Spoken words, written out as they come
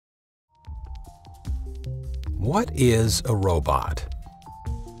What is a robot?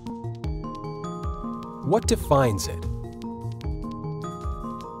 What defines it?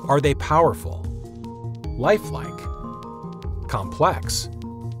 Are they powerful, lifelike, complex,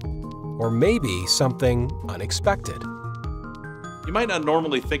 or maybe something unexpected? You might not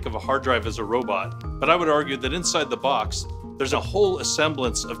normally think of a hard drive as a robot, but I would argue that inside the box, there's a whole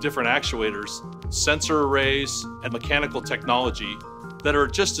assemblage of different actuators, sensor arrays, and mechanical technology that are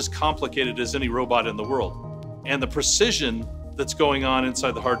just as complicated as any robot in the world. And the precision that's going on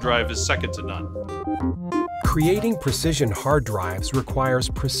inside the hard drive is second to none. Creating precision hard drives requires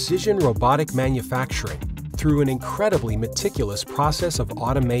precision robotic manufacturing through an incredibly meticulous process of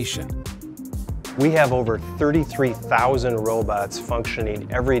automation. We have over 33,000 robots functioning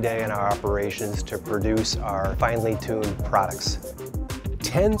every day in our operations to produce our finely tuned products.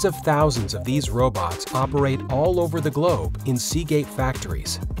 Tens of thousands of these robots operate all over the globe in Seagate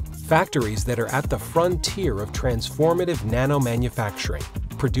factories. Factories that are at the frontier of transformative nanomanufacturing,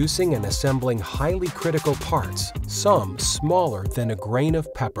 producing and assembling highly critical parts, some smaller than a grain of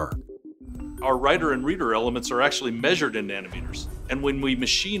pepper. Our writer and reader elements are actually measured in nanometers. And when we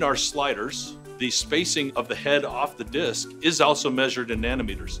machine our sliders, the spacing of the head off the disk is also measured in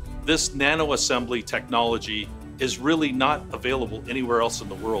nanometers. This nano-assembly technology is really not available anywhere else in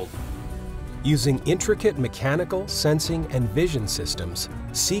the world. Using intricate mechanical, sensing, and vision systems,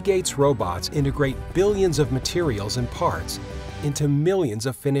 Seagate's robots integrate billions of materials and parts into millions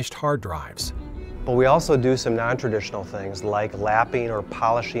of finished hard drives. But we also do some non-traditional things like lapping or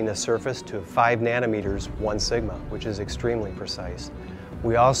polishing a surface to 5 nanometers 1 sigma, which is extremely precise.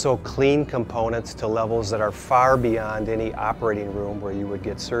 We also clean components to levels that are far beyond any operating room where you would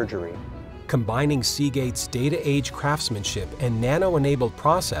get surgery. Combining Seagate's data-age craftsmanship and nano-enabled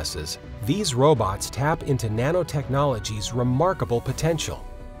processes, these robots tap into nanotechnology's remarkable potential,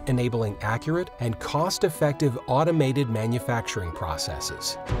 enabling accurate and cost-effective automated manufacturing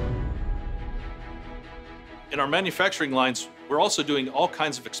processes. In our manufacturing lines, we're also doing all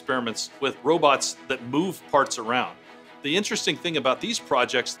kinds of experiments with robots that move parts around. The interesting thing about these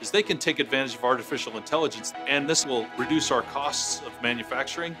projects is they can take advantage of artificial intelligence, and this will reduce our costs of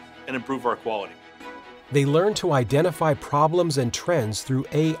manufacturing and improve our quality. They learn to identify problems and trends through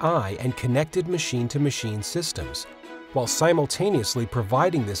AI and connected machine-to-machine systems, while simultaneously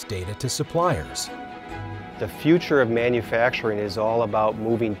providing this data to suppliers. The future of manufacturing is all about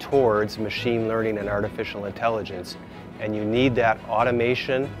moving towards machine learning and artificial intelligence, and you need that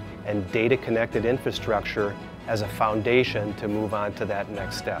automation and data-connected infrastructure as a foundation to move on to that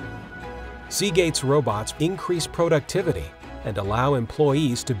next step. Seagate's robots increase productivity and allow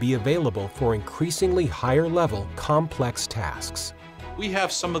employees to be available for increasingly higher-level, complex tasks. We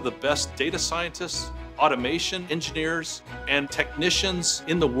have some of the best data scientists, automation engineers, and technicians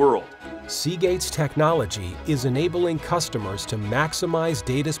in the world. Seagate's technology is enabling customers to maximize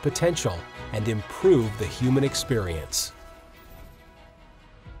data's potential and improve the human experience.